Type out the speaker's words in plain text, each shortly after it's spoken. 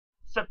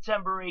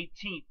September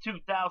 18th,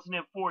 2014,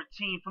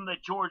 from the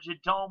Georgia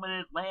Dome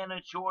in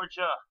Atlanta,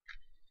 Georgia.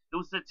 It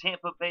was the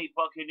Tampa Bay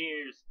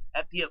Buccaneers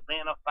at the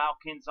Atlanta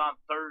Falcons on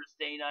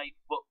Thursday Night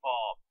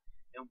Football.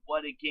 And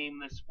what a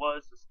game this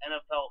was. This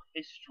NFL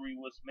history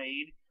was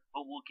made,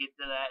 but we'll get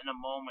to that in a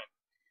moment.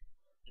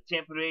 The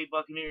Tampa Bay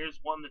Buccaneers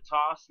won the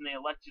toss and they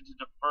elected to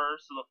defer,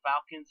 so the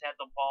Falcons had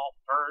the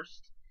ball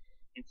first.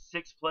 In 6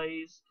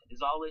 plays is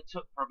all it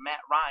took for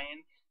Matt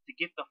Ryan to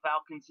get the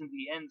Falcons in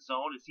the end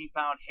zone as he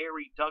found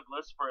Harry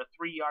Douglas for a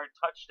 3-yard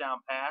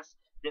touchdown pass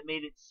that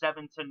made it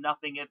 7-0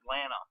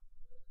 Atlanta.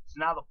 So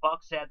now the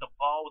Bucs had the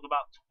ball with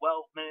about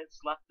 12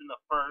 minutes left in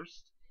the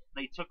first.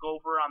 They took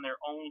over on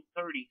their own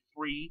 33,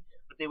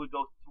 but they would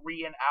go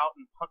 3 and out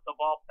and punt the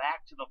ball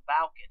back to the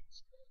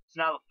Falcons.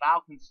 So now the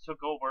Falcons took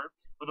over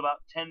with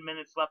about 10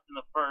 minutes left in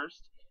the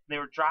first. They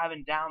were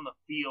driving down the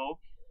field.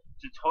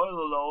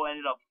 Toilolo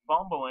ended up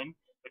fumbling,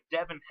 but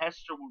Devin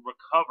Hester would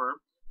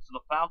recover. So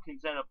the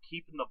Falcons ended up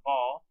keeping the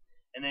ball.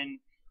 And then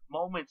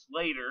moments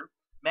later,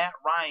 Matt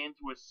Ryan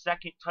threw his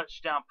second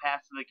touchdown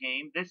pass of the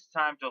game, this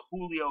time to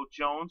Julio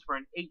Jones for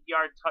an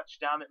 8-yard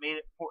touchdown that made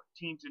it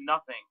 14-0.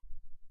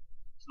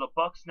 So the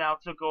Bucs now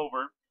took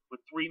over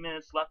with 3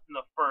 minutes left in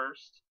the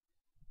first.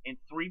 In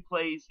 3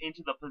 plays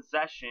into the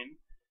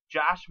possession,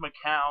 Josh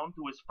McCown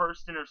threw his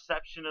first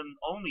interception and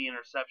only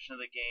interception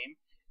of the game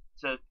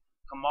to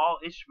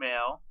Kemal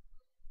Ishmael,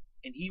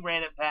 and he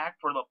ran it back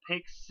for the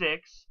pick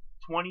 6,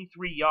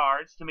 23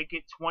 yards to make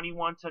it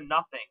 21-0.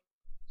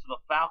 So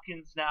the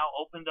Falcons now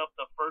opened up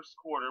the first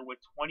quarter with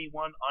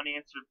 21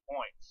 unanswered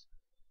points.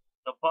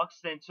 The Bucs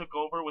then took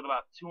over with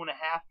about 2.5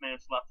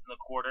 minutes left in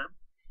the quarter,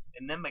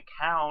 and then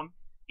McCown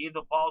gave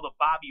the ball to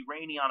Bobby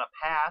Rainey on a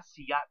pass.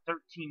 He got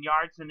 13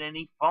 yards and then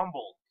he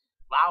fumbled.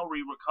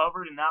 Lowry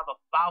recovered, and now the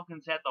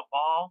Falcons had the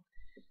ball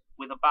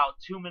with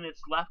about 2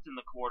 minutes left in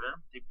the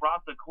quarter. They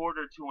brought the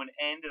quarter to an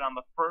end, and on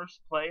the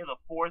first play of the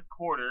fourth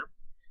quarter,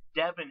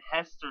 Devin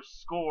Hester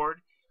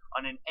scored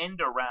on an end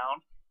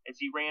around as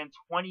he ran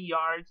 20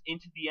 yards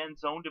into the end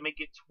zone to make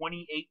it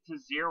 28-0.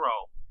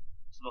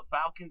 So the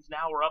Falcons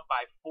now were up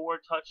by 4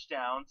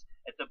 touchdowns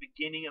at the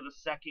beginning of the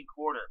second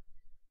quarter.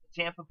 The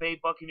Tampa Bay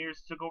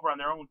Buccaneers took over on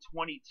their own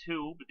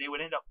 22, but they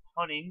would end up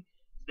punting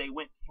as they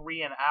went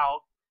 3 and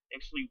out. They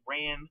actually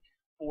ran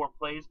 4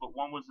 plays, but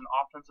one was an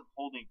offensive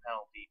holding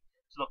penalty.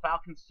 So the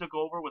Falcons took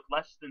over with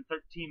less than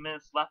 13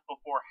 minutes left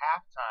before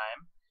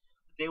halftime.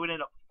 They would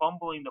end up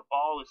fumbling the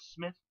ball as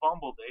Smith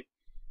fumbled it,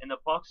 and the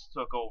Bucs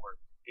took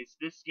over.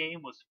 This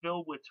game was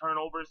filled with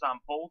turnovers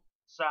on both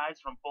sides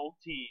from both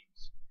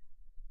teams.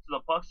 So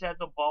the Bucs had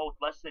the ball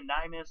with less than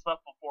 9 minutes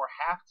left before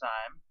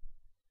halftime,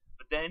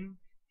 but then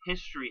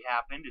history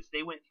happened as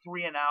they went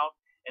 3 and out,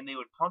 and they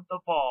would punt the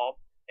ball,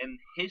 and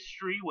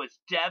history was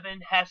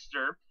Devin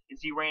Hester as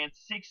he ran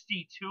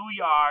 62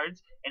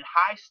 yards and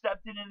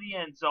high-stepped into the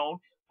end zone,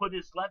 put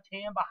his left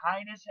hand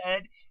behind his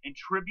head in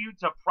tribute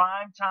to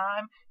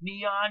primetime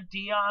Neon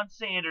Deion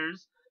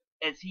Sanders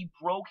as he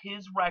broke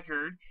his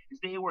record as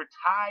they were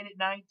tied at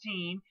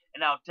 19,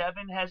 and now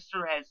Devin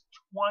Hester has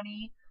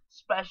 20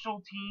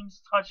 special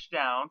teams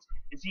touchdowns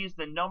as he is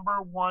the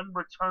 #1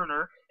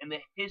 returner in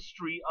the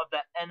history of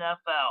the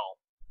NFL.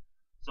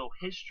 So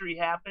history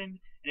happened,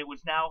 and it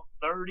was now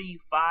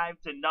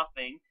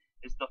 35-0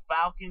 as the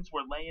Falcons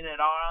were laying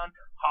it on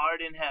hard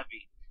and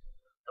heavy.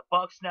 The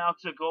Bucs now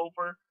took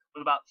over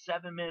with about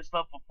 7 minutes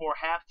left before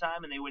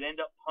halftime, and they would end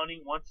up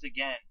punting once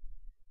again.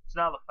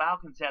 So now the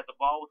Falcons had the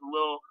ball with a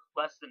little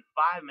less than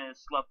 5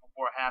 minutes left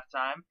before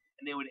halftime,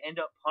 and they would end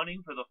up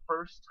punting for the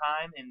first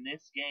time in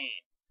this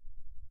game.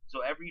 So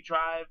every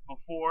drive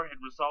before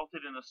had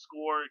resulted in a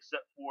score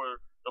except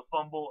for the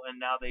fumble, and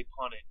now they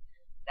punted.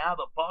 Now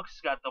the Bucs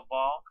got the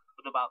ball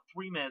with about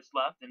 3 minutes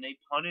left, and they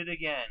punted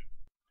again.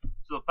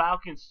 So the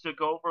Falcons took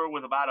over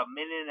with about a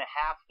minute and a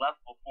half left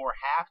before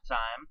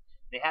halftime.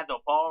 They had the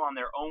ball on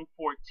their own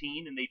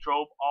 14, and they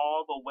drove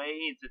all the way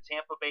into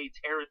Tampa Bay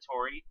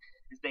territory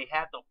as they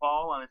had the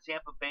ball on the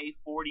Tampa Bay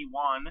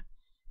 41.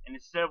 And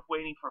instead of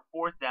waiting for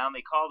 4th down,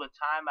 they called a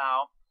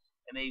timeout,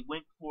 and they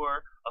went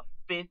for a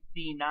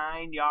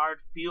 59-yard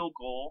field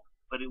goal,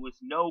 but it was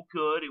no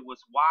good. It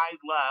was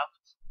wide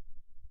left.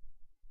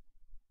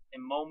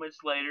 And moments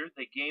later,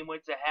 the game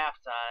went to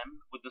halftime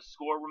with the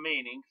score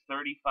remaining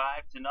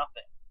 35-0.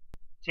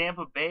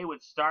 Tampa Bay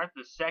would start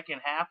the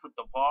second half with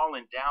the ball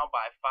and down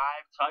by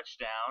 5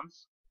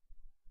 touchdowns.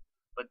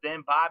 But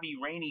then Bobby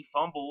Rainey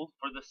fumbled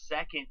for the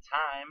second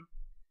time.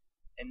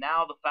 And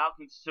now the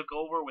Falcons took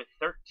over with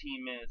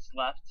 13 minutes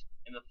left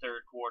in the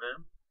third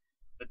quarter.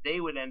 But they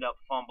would end up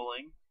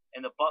fumbling.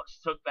 And the Bucs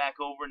took back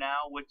over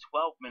now with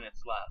 12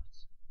 minutes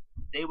left.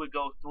 They would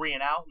go 3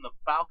 and out, and the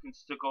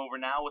Falcons took over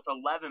now with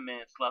 11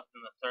 minutes left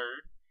in the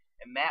third.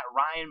 And Matt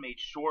Ryan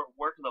made short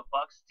work of the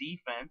Bucs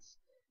defense.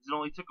 It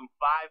only took him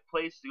 5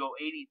 plays to go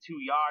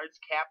 82 yards,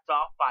 capped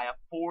off by a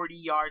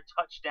 40-yard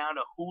touchdown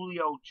to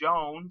Julio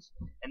Jones,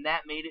 and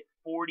that made it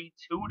 42-0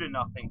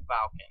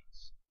 Falcons.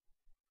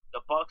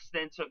 The Bucs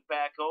then took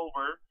back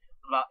over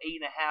with about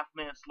 8.5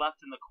 minutes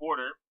left in the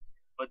quarter,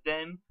 but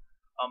then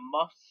a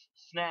muff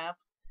snap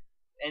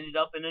ended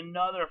up in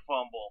another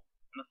fumble.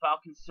 and the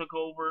Falcons took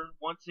over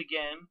once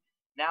again.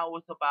 Now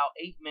with about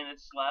 8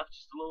 minutes left,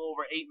 just a little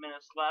over 8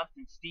 minutes left,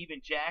 and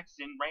Steven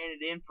Jackson ran it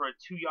in for a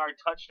 2-yard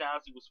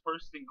touchdown as it was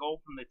first and goal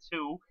from the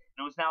 2,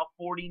 and it was now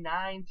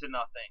 49-0. So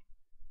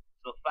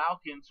the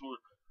Falcons were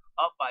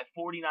up by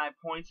 49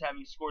 points,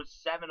 having scored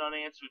 7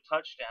 unanswered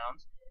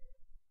touchdowns.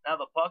 Now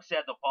the Bucs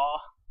had the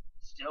ball,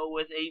 still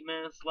with 8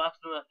 minutes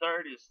left in the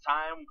third, as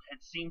time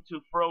had seemed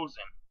to have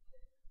frozen.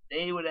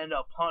 They would end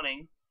up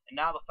punting, and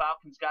now the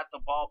Falcons got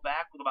the ball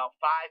back with about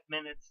 5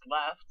 minutes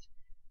left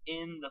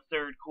in the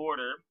third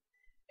quarter,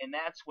 and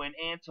that's when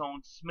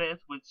Antone Smith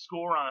would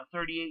score on a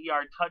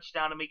 38-yard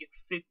touchdown to make it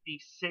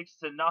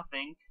 56-0,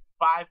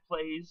 5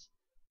 plays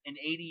and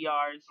 80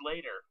 yards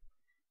later.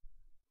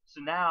 So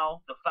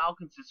now the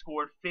Falcons have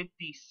scored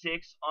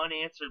 56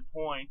 unanswered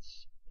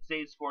points. They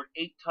had scored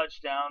 8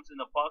 touchdowns, and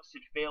the Bucs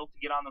had failed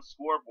to get on the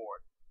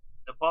scoreboard.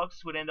 The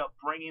Bucs would end up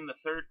bringing the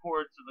third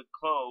quarter to the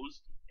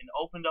close and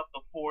opened up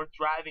the fourth,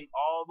 driving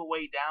all the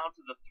way down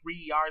to the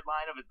 3-yard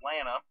line of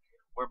Atlanta,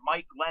 where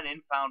Mike Glennon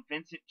found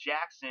Vincent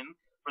Jackson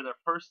for their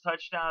first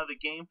touchdown of the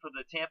game for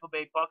the Tampa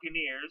Bay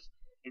Buccaneers,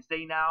 as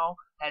they now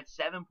had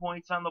 7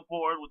 points on the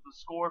board with the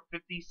score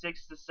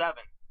 56-7.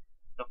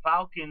 The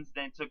Falcons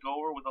then took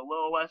over with a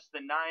little less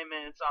than 9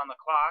 minutes on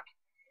the clock,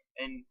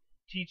 and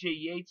TJ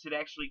Yates had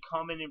actually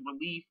come in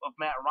relief of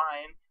Matt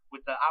Ryan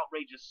with the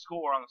outrageous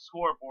score on the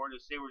scoreboard,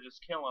 as they were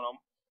just killing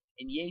him.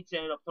 And Yates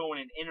ended up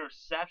throwing an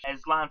interception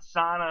as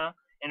Lansanah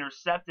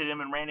intercepted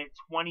him and ran it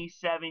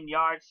 27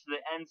 yards to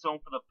the end zone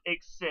for the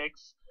pick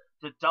 6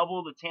 to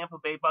double the Tampa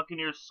Bay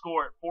Buccaneers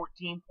score at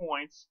 14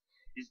 points,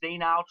 as they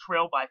now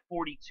trail by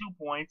 42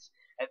 points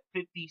at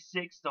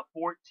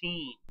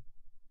 56-14.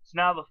 So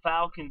now the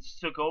Falcons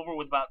took over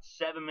with about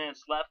 7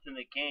 minutes left in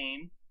the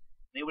game.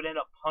 They would end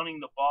up punting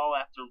the ball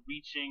after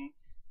reaching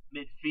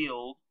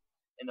midfield,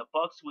 and the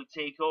Bucs would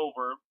take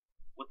over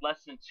with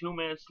less than 2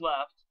 minutes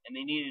left, and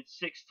they needed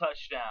 6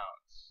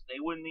 touchdowns. They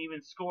wouldn't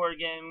even score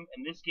again,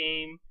 and this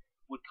game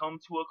would come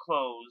to a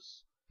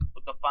close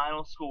with the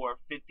final score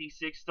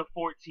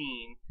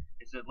 56-14,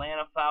 as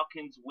Atlanta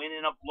Falcons win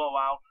in a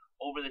blowout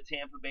over the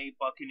Tampa Bay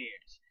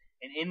Buccaneers.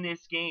 And in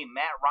this game,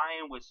 Matt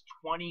Ryan was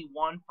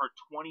 21 for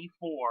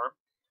 24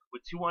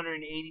 with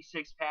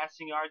 286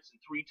 passing yards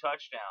and 3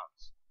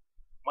 touchdowns.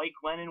 Mike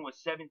Glennon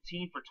was 17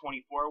 for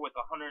 24 with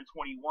 121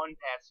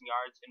 passing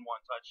yards and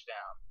 1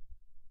 touchdown.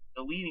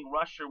 The leading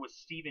rusher was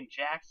Steven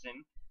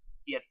Jackson.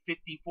 He had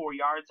 54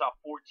 yards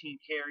off 14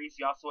 carries.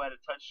 He also had a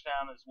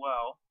touchdown as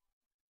well.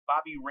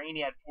 Bobby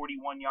Rainey had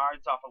 41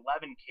 yards off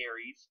 11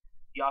 carries.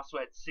 He also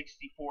had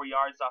 64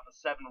 yards off of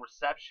 7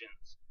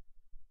 receptions.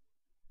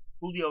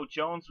 Julio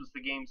Jones was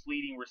the game's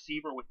leading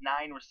receiver with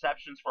 9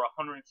 receptions for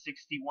 161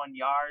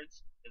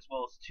 yards, as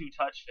well as 2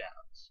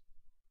 touchdowns.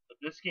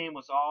 But this game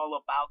was all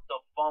about the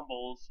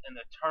fumbles and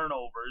the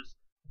turnovers,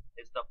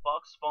 as the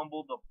Bucs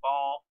fumbled the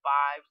ball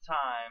 5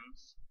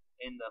 times,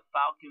 and the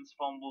Falcons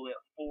fumbled it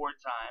 4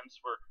 times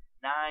for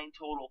 9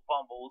 total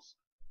fumbles.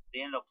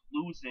 They ended up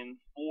losing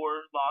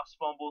 4 lost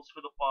fumbles for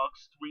the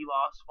Bucs, 3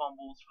 lost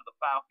fumbles for the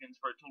Falcons,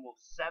 for a total of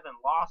 7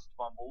 lost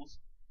fumbles,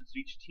 as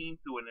each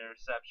team threw an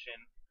interception.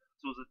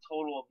 So it was a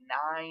total of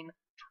 9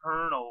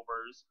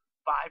 turnovers,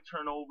 5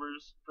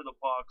 turnovers for the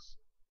Bucs,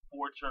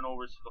 4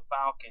 turnovers for the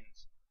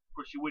Falcons. Of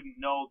course, you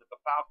wouldn't know that the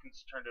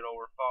Falcons turned it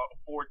over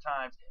 4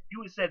 times.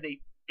 You would have said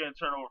they're going to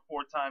turn over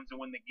 4 times and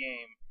win the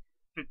game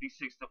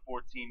 56-14.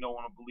 No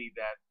one would believe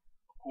that.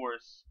 Of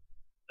course,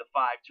 the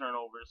 5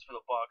 turnovers for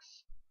the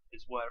Bucs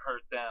is what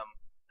hurt them.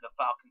 And the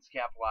Falcons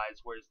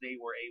capitalized, whereas they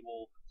were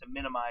able to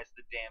minimize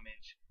the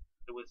damage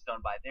that was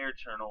done by their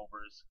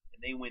turnovers.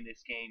 And they win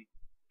this game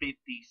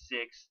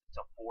 56-14.